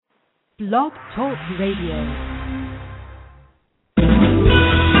Blog Talk Radio.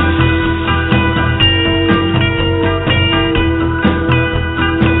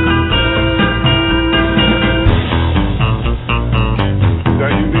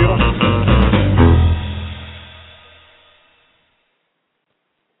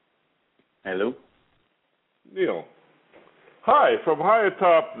 Hello? Neil. Hi, from high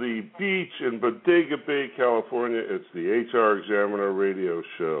atop the beach in Bodega Bay, California, it's the HRExaminer radio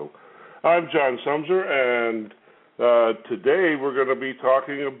show. I'm John Sumser, and today we're going to be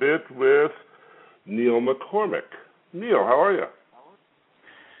talking a bit with Neil McCormick. Neil, how are you?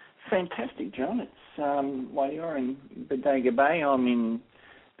 Fantastic, John. It's while you're in Bodega Bay, I'm in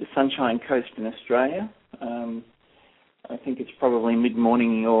the Sunshine Coast in Australia. I think it's probably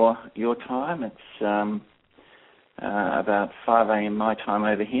mid-morning your time. It's about 5 a.m. my time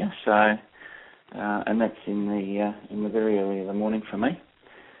over here. So, and that's in the very early of the morning for me.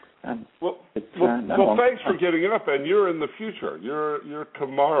 Well, thanks for getting up. And you're in the future. You're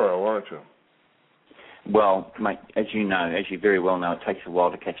tomorrow, aren't you? Well, mate, as you very well know, it takes a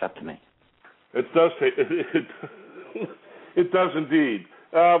while to catch up to me. It does take it does indeed.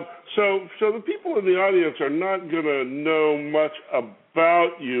 So the people in the audience are not going to know much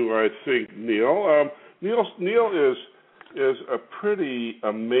about you, I think, Neil. Neil is a pretty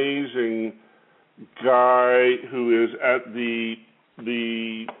amazing guy who is at the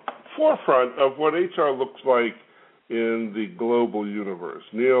forefront of what HR looks like in the global universe.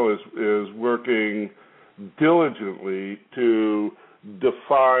 Neil is working diligently to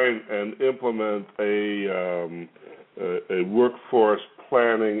define and implement a workforce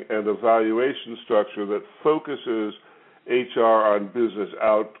planning and evaluation structure that focuses HR on business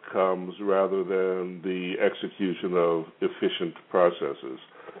outcomes rather than the execution of efficient processes.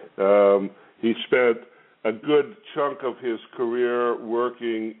 He spent a good chunk of his career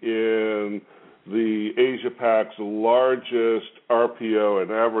working in the Asia-Pac's largest RPO and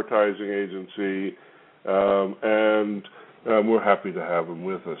advertising agency, and we're happy to have him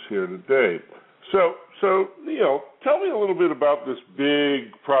with us here today. So Neil, tell me a little bit about this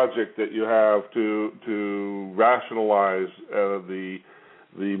big project that you have to rationalize the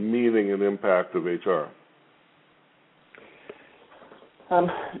meaning and impact of HR.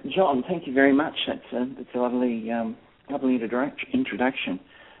 John, thank you very much. That's a lovely introduction.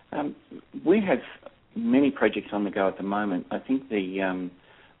 We have many projects on the go at the moment. I think the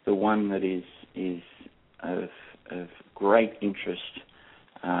one that is of great interest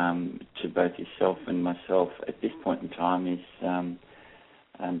to both yourself and myself at this point in time is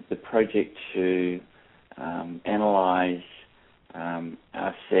the project to analyse,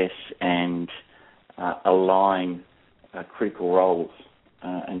 assess and align critical roles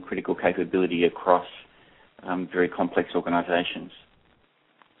and critical capability across very complex organisations.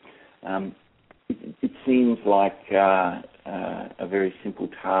 It seems like a very simple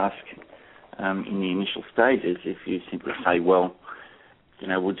task in the initial stages if you simply say, well,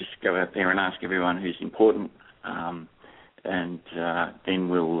 we'll just go out there and ask everyone who's important, and then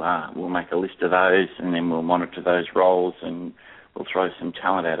we'll make a list of those, and then we'll monitor those roles, and we'll throw some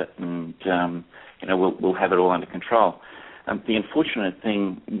talent at it, and we'll have it all under control. The unfortunate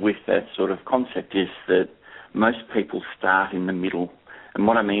thing with that sort of concept is that most people start in the middle, and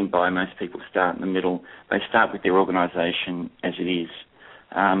what I mean by most people start in the middle, they start with their organisation as it is,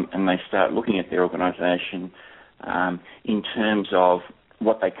 and they start looking at their organisation in terms of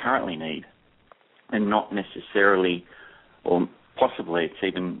what they currently need, and not necessarily, or possibly it's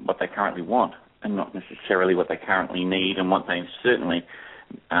even what they currently want, and not necessarily what they currently need, and what they certainly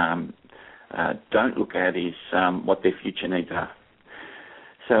don't look at is what their future needs are.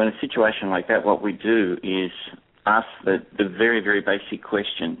 So in a situation like that, what we do is ask the very, very basic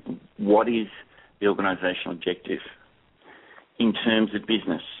question: what is the organisational objective in terms of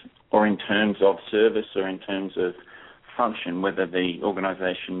business, or in terms of service, or in terms of function, whether the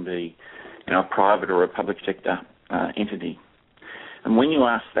organisation be a private or a public sector entity. And when you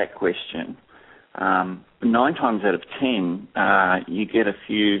ask that question, 9 times out of 10, you get a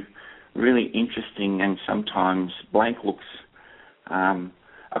few really interesting and sometimes blank looks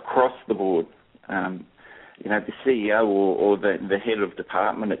across the board. The CEO or the head of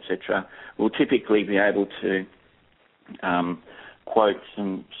department, etc., will typically be able to quote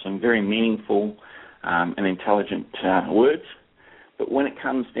some very meaningful and intelligent words, but when it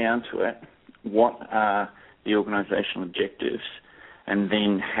comes down to it, what are the organisational objectives, and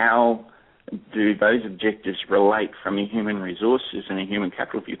then how do those objectives relate from a human resources and a human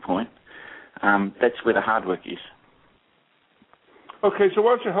capital viewpoint? That's where the hard work is. Okay, so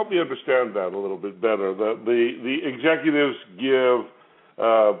why don't you help me understand that a little bit better? The executives give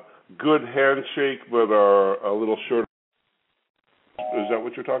good handshake but are a little short. Is that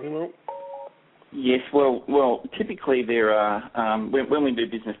what you're talking about? Yes, well, typically there are, when we do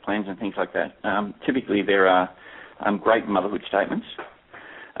business plans and things like that, typically there are great motherhood statements.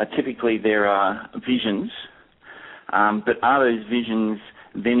 Typically there are visions, but are those visions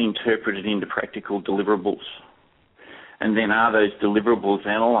then interpreted into practical deliverables? And then are those deliverables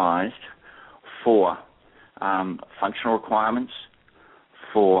analysed for functional requirements,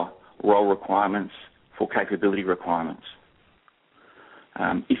 for role requirements, for capability requirements?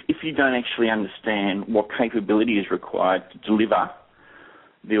 If you don't actually understand what capability is required to deliver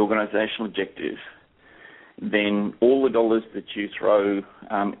the organisational objective, then all the dollars that you throw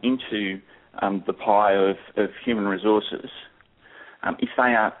into the pie of human resources, if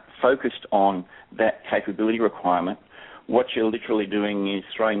they are focused on that capability requirement, what you're literally doing is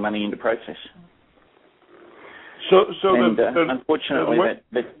throwing money into process. Unfortunately, Go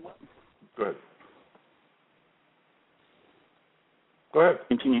ahead. Go ahead.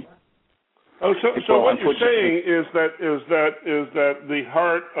 Continue. Oh, so what you're saying is that the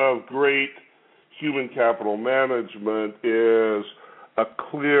heart of great human capital management is a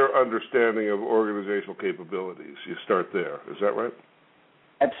clear understanding of organizational capabilities. You start there. Is that right?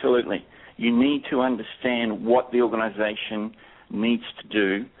 Absolutely. You need to understand what the organisation needs to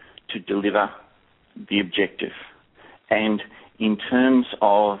do to deliver the objective. And in terms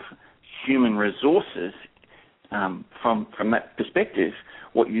of human resources, from that perspective,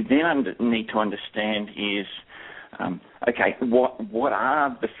 what you then need to understand is, what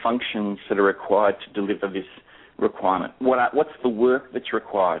are the functions that are required to deliver this requirement? What's the work that's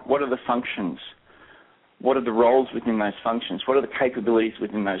required? What are the functions? What are the roles within those functions? What are the capabilities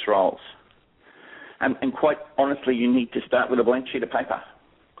within those roles? And quite honestly, you need to start with a blank sheet of paper.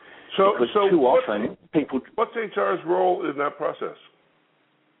 Because too often people... What's HR's role in that process?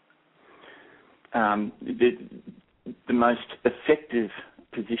 The most effective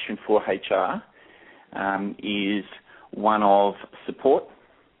position for HR is one of support,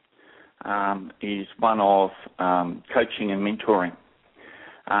 is one of coaching and mentoring,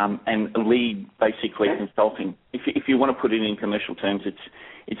 and lead basically consulting. If you want to put it in commercial terms,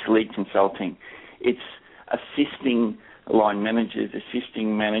 it's lead consulting. It's assisting line managers,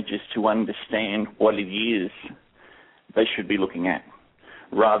 assisting managers to understand what it is they should be looking at,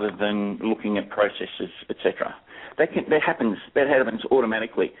 rather than looking at processes, etc. That happens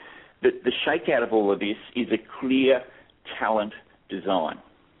automatically. The shakeout of all of this is a clear talent design,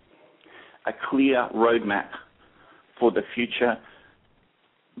 a clear roadmap for the future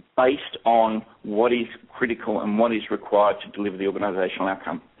based on what is critical and what is required to deliver the organisational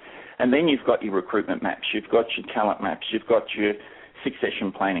outcome. And then you've got your recruitment maps, you've got your talent maps, you've got your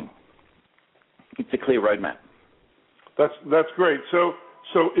succession planning. It's a clear roadmap. That's great. So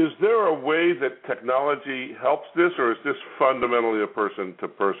is there a way that technology helps this, or is this fundamentally a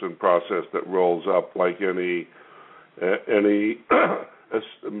person-to-person process that rolls up like any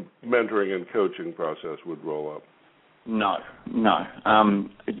mentoring and coaching process would roll up? No.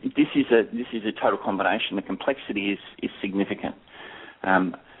 This is a total combination. The complexity is significant.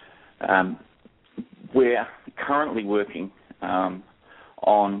 We're currently working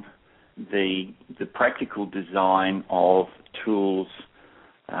on the practical design of tools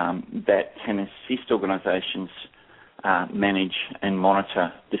that can assist organisations manage and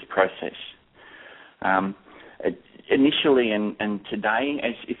monitor this process. Initially and today,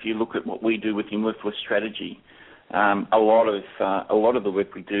 as if you look at what we do within Workforce Strategy, a lot of the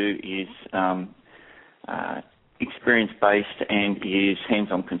work we do is experience-based and is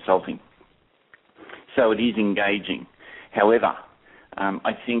hands-on consulting. So it is engaging. However,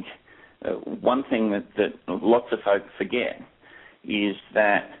 I think one thing that lots of folks forget is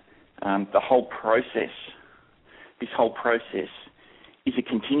that this whole process is a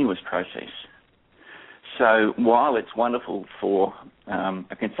continuous process. So while it's wonderful for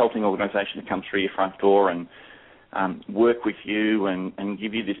a consulting organisation to come through your front door and work with you and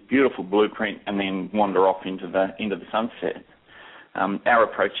give you this beautiful blueprint and then wander off into the sunset, our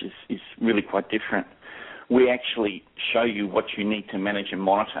approach is really quite different. We actually show you what you need to manage and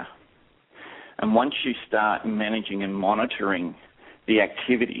monitor. And once you start managing and monitoring the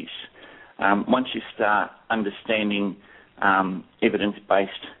activities, once you start understanding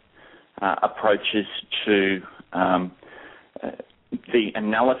evidence-based approaches to the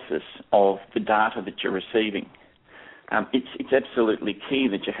analysis of the data that you're receiving, it's absolutely key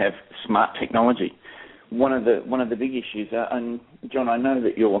that you have smart technology. One of the big issues, and John, I know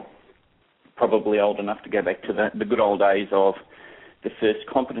that you're probably old enough to go back to the good old days of the first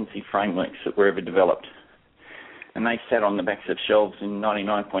competency frameworks that were ever developed. and they sat on the backs of shelves in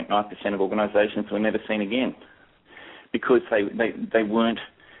 99.9% of organisations were never seen again because they weren't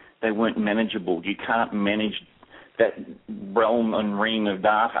manageable. You can't manage that realm and ream of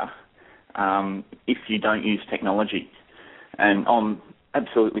data if you don't use technology. And I'm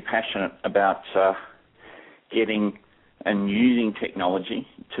absolutely passionate about getting and using technology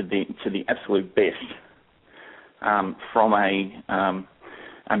to the absolute best from a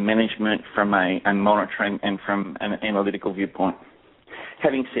management, from a monitoring, and from an analytical viewpoint.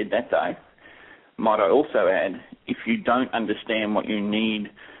 Having said that, though, might I also add, if you don't understand what you need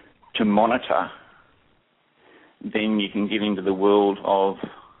to monitor, then you can get into the world of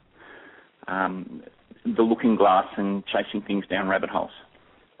the looking glass and chasing things down rabbit holes.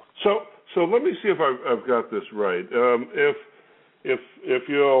 So let me see if I've got this right. If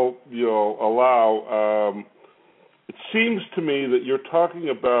you'll allow, it seems to me that you're talking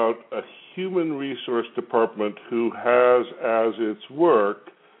about a human resource department who has as its work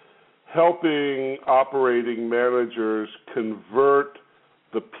helping operating managers convert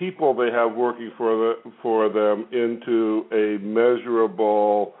the people they have working for them into a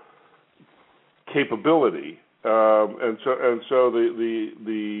measurable capability. And so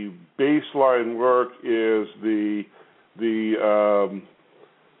the baseline work is the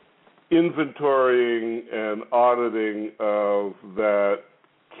inventorying and auditing of that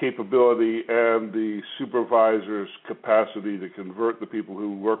capability and the supervisor's capacity to convert the people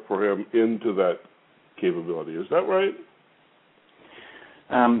who work for him into that capability. Is that right?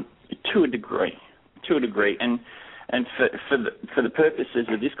 To a degree, and for the purposes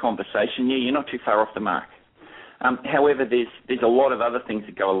of this conversation, yeah, you're not too far off the mark. However, there's a lot of other things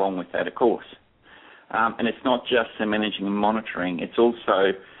that go along with that, of course, and it's not just the managing and monitoring. It's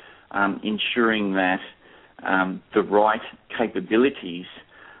also ensuring that the right capabilities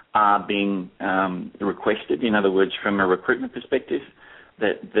are being requested. In other words, from a recruitment perspective,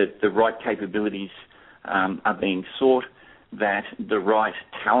 that the right capabilities are being sought, that the right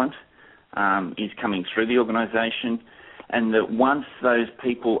talent is coming through the organisation, and that once those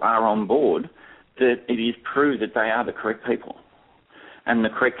people are on board, that it is proved that they are the correct people and the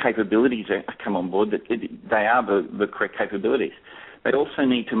correct capabilities come on board, that they are the correct capabilities. They also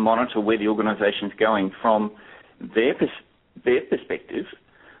need to monitor where the organisation is going from their perspective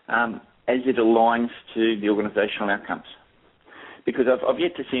as it aligns to the organisational outcomes. Because I've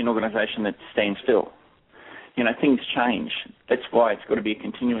yet to see an organisation that stands still. You know, things change. That's why it's got to be a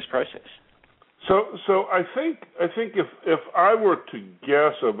continuous process. So I think if I were to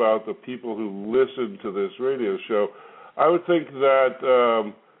guess about the people who listen to this radio show, I would think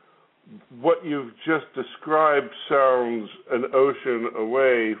that what you've just described sounds an ocean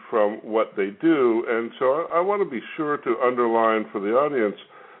away from what they do, and so I want to be sure to underline for the audience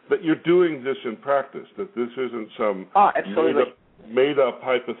that you're doing this in practice, that this isn't some made-up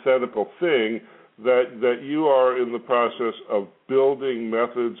hypothetical thing, that you are in the process of building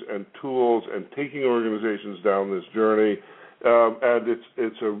methods and tools and taking organizations down this journey, and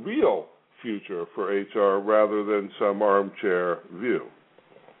it's a real future for HR rather than some armchair view.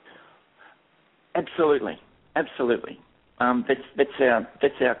 Absolutely. That's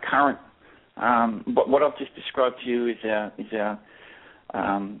our current. What I've just described to you is our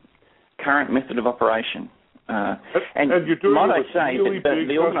current method of operation. And you're doing might I say really that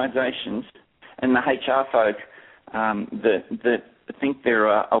the organisations and the HR folk that think they're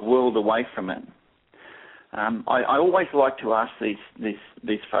a world away from it. I always like to ask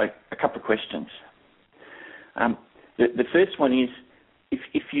these folk a couple of questions. The first one is,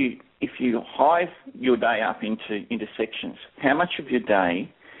 if you hive your day up into sections, how much of your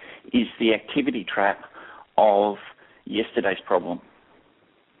day is the activity trap of yesterday's problem?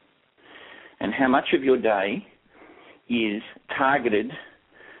 And how much of your day is targeted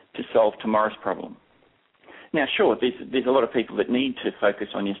to solve tomorrow's problem? Now, sure, there's a lot of people that need to focus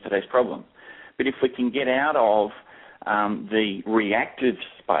on yesterday's problem. But if we can get out of the reactive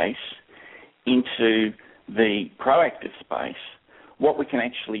space into the proactive space, what we can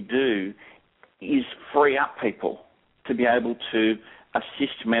actually do is free up people to be able to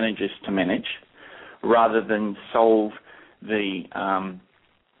assist managers to manage rather than solve the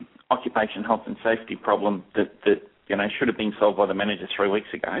occupation health and safety problem that should have been solved by the manager 3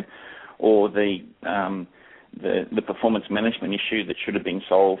 weeks ago, or the performance management issue that should have been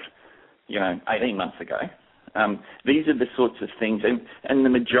solved 18 months ago. These are the sorts of things, and the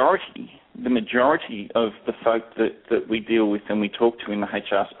majority of the folk that we deal with and we talk to in the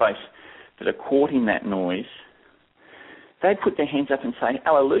HR space that are caught in that noise, they put their hands up and say,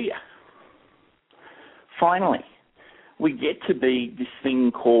 hallelujah. Finally, we get to be this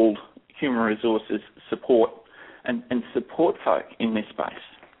thing called human resources support and support folk in this space.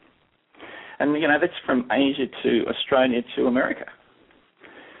 And, that's from Asia to Australia to America.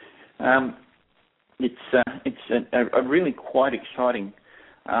 It's a really quite exciting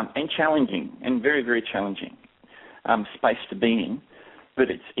and challenging and very, very challenging space to be in, but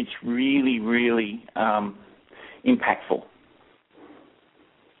it's really, really impactful.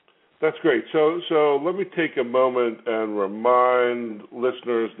 That's great. So let me take a moment and remind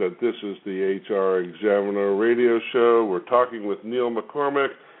listeners that this is the HRExaminer radio show. We're talking with Neil McCormick,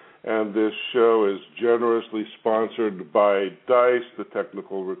 and this show is generously sponsored by DICE, the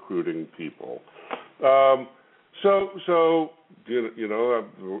technical recruiting people. So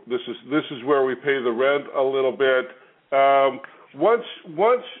this is where we pay the rent a little bit.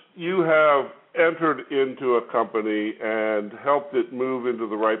 Once you have entered into a company and helped it move into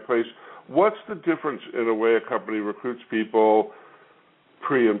the right place, what's the difference in a way a company recruits people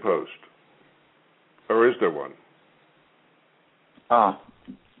pre and post? Or is there one?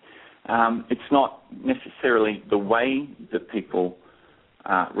 It's not necessarily the way that people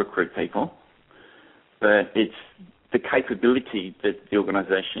recruit people, but it's the capability that the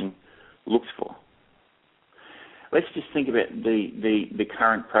organisation looks for. Let's just think about the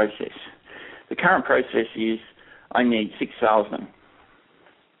current process. The current process is I need 6 salesmen.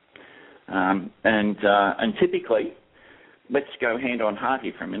 And typically, let's go hand on heart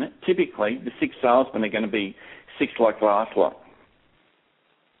here for a minute. Typically, the 6 salesmen are going to be 6 like last lot.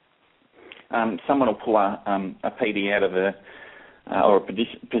 Someone will pull a PD out of or a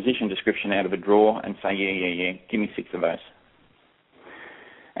position description out of a drawer and say, yeah, give me 6 of those.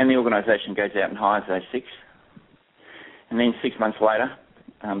 And the organisation goes out and hires those 6. And then 6 months later,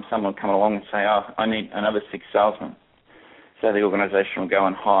 someone will come along and say, I need another 6 salesmen. So the organisation will go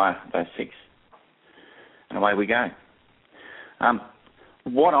and hire those 6. And away we go.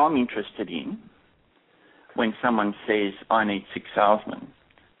 What I'm interested in when someone says, I need 6 salesmen,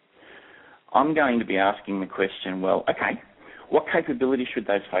 I'm going to be asking the question, well, okay, what capabilities should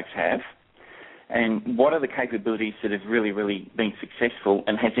those folks have? And what are the capabilities that have really, really been successful?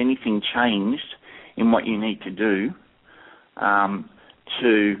 And has anything changed in what you need to do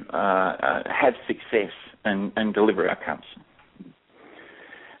to have success and deliver outcomes?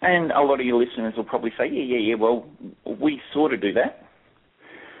 And a lot of your listeners will probably say, yeah, well, we sort of do that.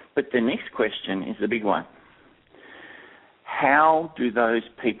 But the next question is the big one. How do those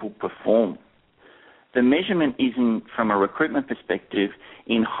people perform? The measurement isn't from a recruitment perspective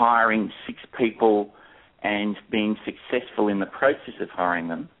in hiring 6 people and being successful in the process of hiring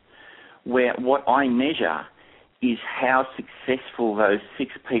them, where what I measure is how successful those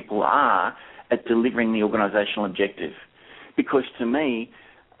 6 people are at delivering the organisational objective. Because to me,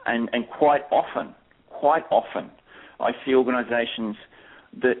 and quite often, I see organisations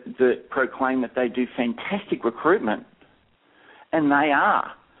that proclaim that they do fantastic recruitment, and they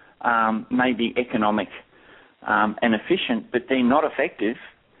are maybe economic and efficient, but they're not effective.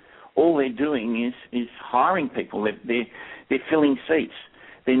 All they're doing is hiring people. They're filling seats.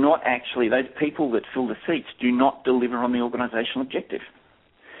 They're not actually, those people that fill the seats do not deliver on the organisational objective.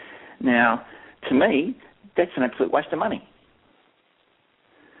 Now, to me, that's an absolute waste of money.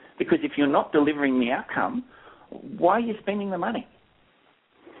 Because if you're not delivering the outcome, why are you spending the money?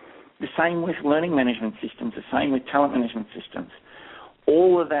 The same with learning management systems, the same with talent management systems.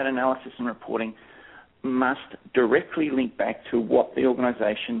 All of that analysis and reporting must directly link back to what the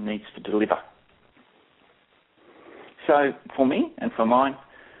organisation needs to deliver. So for me and for mine,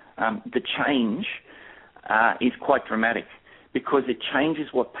 the change is quite dramatic because it changes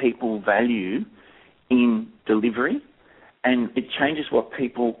what people value in delivery, and it changes what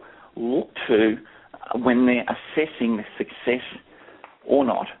people look to when they're assessing the success or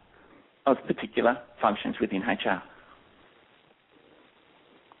not of particular functions within HR.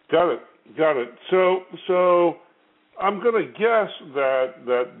 Got it. So I'm going to guess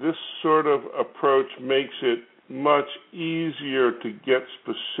that this sort of approach makes it much easier to get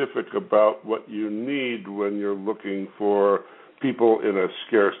specific about what you need when you're looking for people in a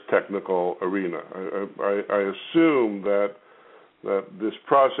scarce technical arena. I assume that this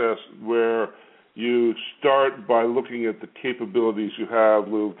process where you start by looking at the capabilities you have,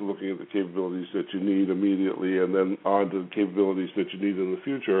 move to looking at the capabilities that you need immediately, and then on to the capabilities that you need in the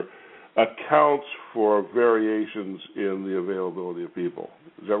future, accounts for variations in the availability of people.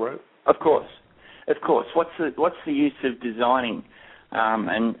 Is that right? Of course. What's the use of designing?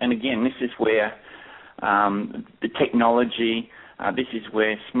 And again, this is where the technology, this is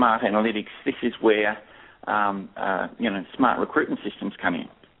where smart analytics, this is where smart recruitment systems come in.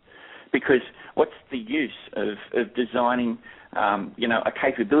 Because what's the use of designing, a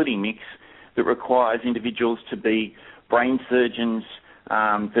capability mix that requires individuals to be brain surgeons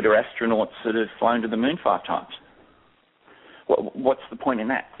that are astronauts that have flown to the moon 5 times. What's the point in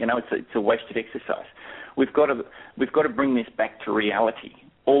that? It's a wasted exercise. We've got to bring this back to reality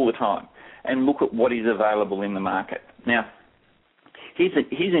all the time and look at what is available in the market. Now, here's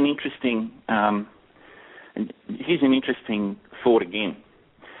an interesting thought again.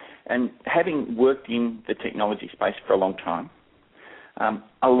 And having worked in the technology space for a long time,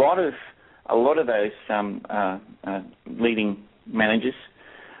 a lot of those leading managers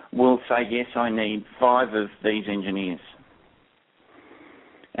will say, yes, I need 5 of these engineers.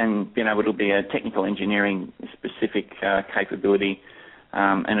 And, it'll be a technical engineering specific capability,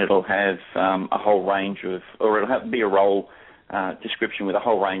 and it'll have a whole range of, or it'll be a role description with a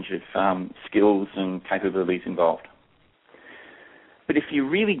whole range of skills and capabilities involved. But if you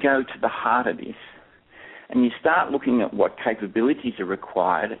really go to the heart of this, and you start looking at what capabilities are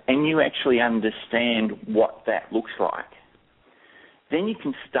required, and you actually understand what that looks like, then you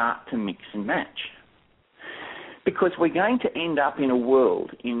can start to mix and match. Because we're going to end up in a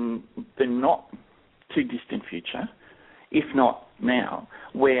world in the not too distant future, if not now,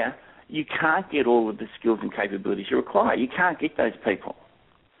 where you can't get all of the skills and capabilities you require. You can't get those people.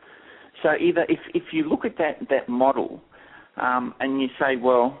 So either if you look at that model and you say,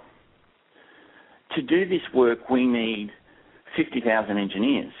 well, to do this work we need 50,000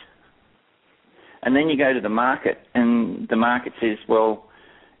 engineers, and then you go to the market and the market says, well,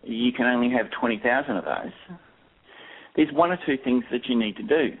 you can only have 20,000 of those, there's 1 or 2 things that you need to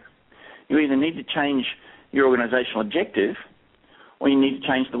do. You either need to change your organisational objective or you need to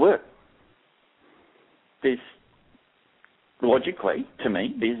change the work. Logically, to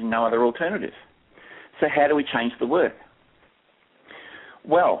me, there's no other alternative. So how do we change the work?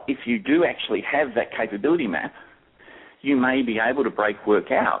 Well, if you do actually have that capability map, you may be able to break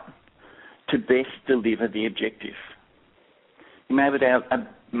work out to best deliver the objective. You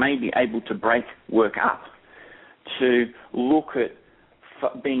may be able to break work up to look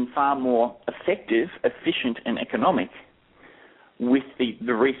at being far more effective, efficient, and economic with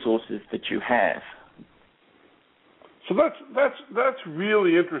the resources that you have. So that's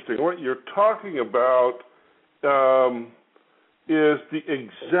really interesting. What you're talking about is the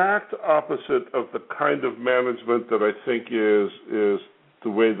exact opposite of the kind of management that I think is the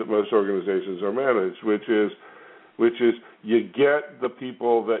way that most organizations are managed, which is you get the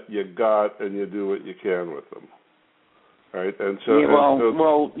people that you got and you do what you can with them. Right, and so,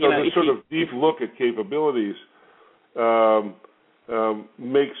 this sort of deep look at capabilities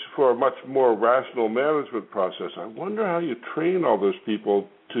makes for a much more rational management process. I wonder how you train all those people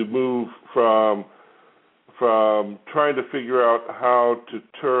to move from trying to figure out how to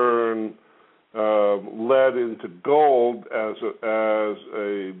turn lead into gold as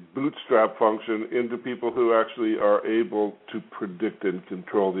a bootstrap function into people who actually are able to predict and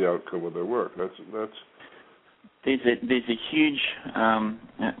control the outcome of their work. There's a huge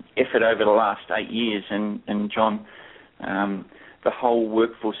effort over the last 8 years, and John, the whole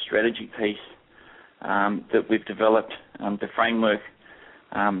workforce strategy piece that we've developed, the framework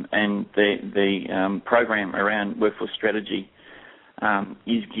and the program around workforce strategy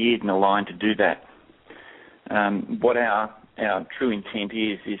is geared and aligned to do that. What our true intent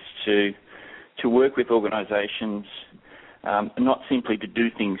is to work with organisations, not simply to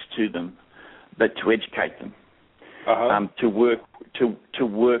do things to them, but to educate them. To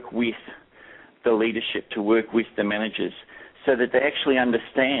work with the leadership, to work with the managers, so that they actually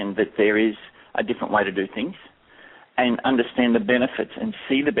understand that there is a different way to do things and understand the benefits and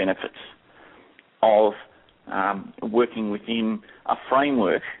see the benefits of working within a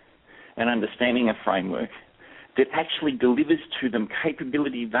framework and understanding a framework that actually delivers to them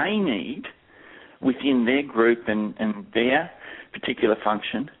capability they need within their group and their particular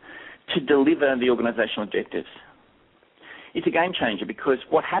function to deliver the organisational objectives. It's a game changer, because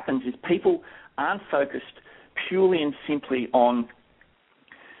what happens is people aren't focused purely and simply on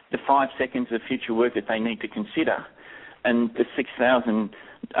the 5 seconds of future work that they need to consider and the 6,000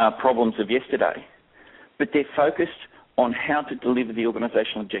 problems of yesterday, but they're focused on how to deliver the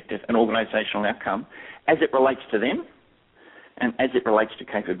organisational objective and organisational outcome as it relates to them and as it relates to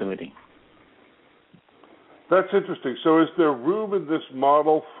capability. That's interesting. So is there room in this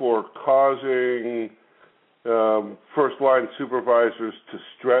model for causing first-line supervisors to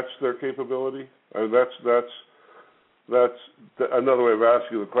stretch their capability? I mean, that's another way of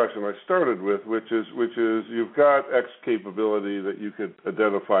asking the question I started with, which is you've got X capability that you could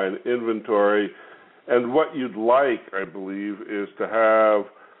identify in inventory, and what you'd like, I believe, is to have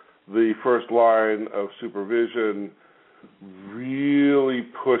the first line of supervision really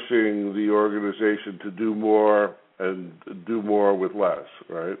pushing the organization to do more and do more with less,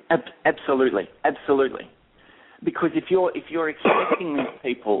 right? Absolutely. Because if you're expecting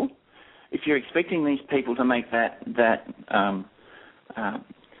these people to make that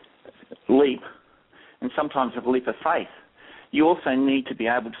leap, and sometimes a leap of faith, you also need to be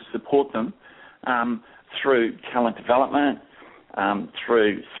able to support them through talent development,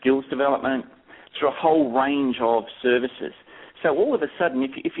 through skills development, through a whole range of services. So all of a sudden,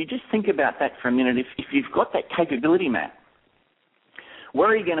 if you just think about that for a minute, if you've got that capability map, where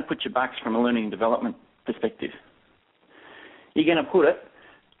are you going to put your bucks from a learning and development perspective? You're going to put it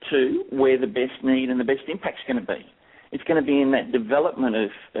to where the best need and the best impact is going to be. It's going to be in that development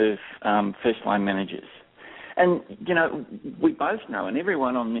of first-line managers. And, we both know, and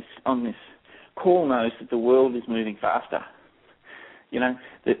everyone on this call knows, that the world is moving faster.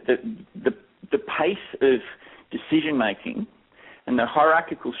 The pace of decision-making and the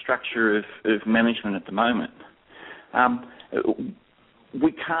hierarchical structure of management at the moment,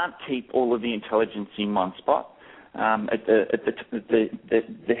 we can't keep all of the intelligence in one spot at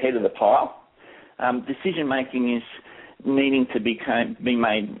the head of the pile. Decision-making is needing to be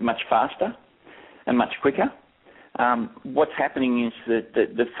made much faster and much quicker. What's happening is that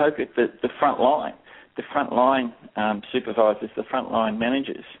the focus, the front line supervisors, the front line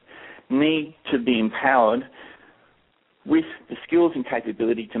managers need to be empowered with the skills and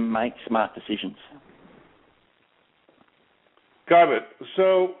capability to make smart decisions. Got it.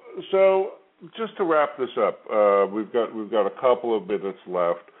 So just to wrap this up, we've got a couple of minutes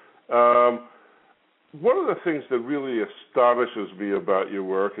left. One of the things that really astonishes me about your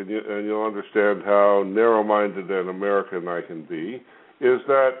work, and you'll understand how narrow-minded and American I can be, is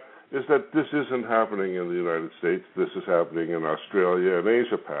that this isn't happening in the United States. This is happening in Australia and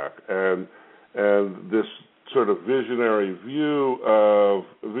Asia Pac, and this sort of visionary view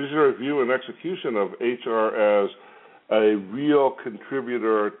and execution of HR as a real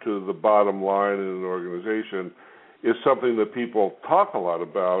contributor to the bottom line in an organization is something that people talk a lot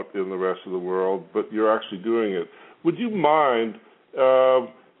about in the rest of the world, but you're actually doing it. Would you mind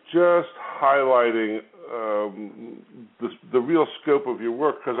just highlighting the real scope of your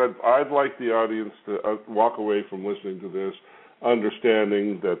work? Because I'd like the audience to walk away from listening to this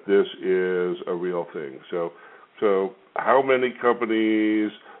understanding that this is a real thing. So how many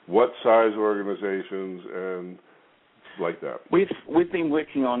companies, what size organizations, and like that? We've been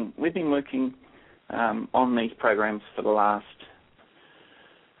working on these programs for the last,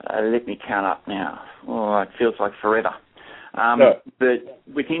 let me count up now. Oh, it feels like forever. But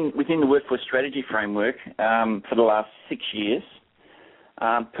within the workforce strategy framework for the last 6 years,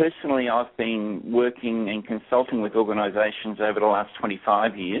 personally I've been working and consulting with organisations over the last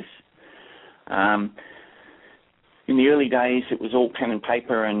 25 years. In the early days, it was all pen and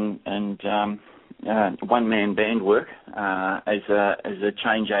paper and one-man band work as a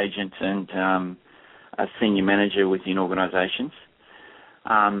change agent and a senior manager within organisations.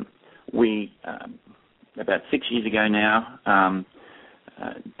 We, about 6 years ago now,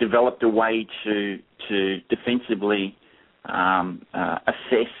 developed a way to defensively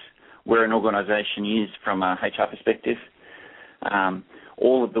assess where an organisation is from a HR perspective.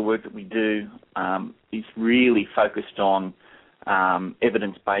 All of the work that we do is really focused on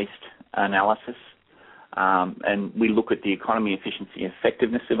evidence-based analysis, and we look at the economy, efficiency,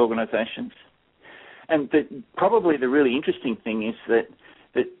 effectiveness of organisations. And probably the really interesting thing is that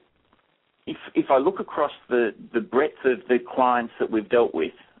if I look across the breadth of the clients that we've dealt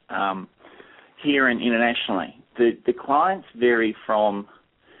with here and internationally, the clients vary from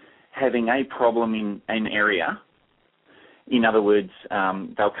having a problem in an area. In other words,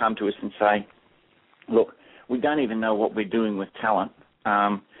 they'll come to us and say, look, we don't even know what we're doing with talent.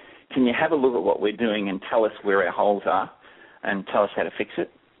 Can you have a look at what we're doing and tell us where our holes are and tell us how to fix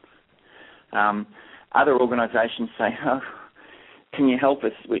it? Other organisations say, oh, can you help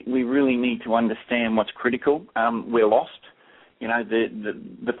us? We really need to understand what's critical. We're lost.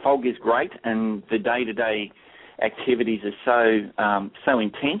 The fog is great and the day-to-day activities are so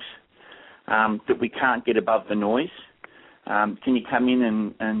intense that we can't get above the noise. Can you come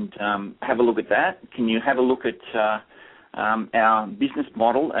in and have a look at that? Can you have a look at our business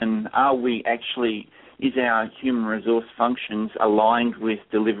model, and is our human resource functions aligned with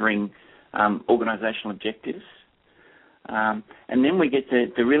delivering organisational objectives? And then we get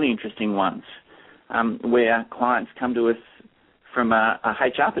the really interesting ones where clients come to us from a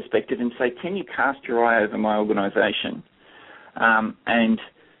HR perspective and say, can you cast your eye over my organisation and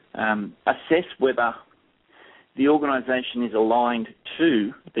assess whether the organisation is aligned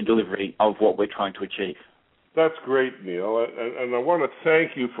to the delivery of what we're trying to achieve? That's great, Neil. And I want to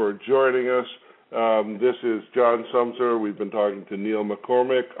thank you for joining us. This is John Sumser. We've been talking to Neil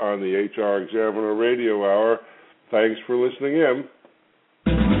McCormick on the HRExaminer Radio Hour. Thanks for listening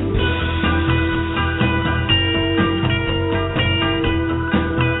in.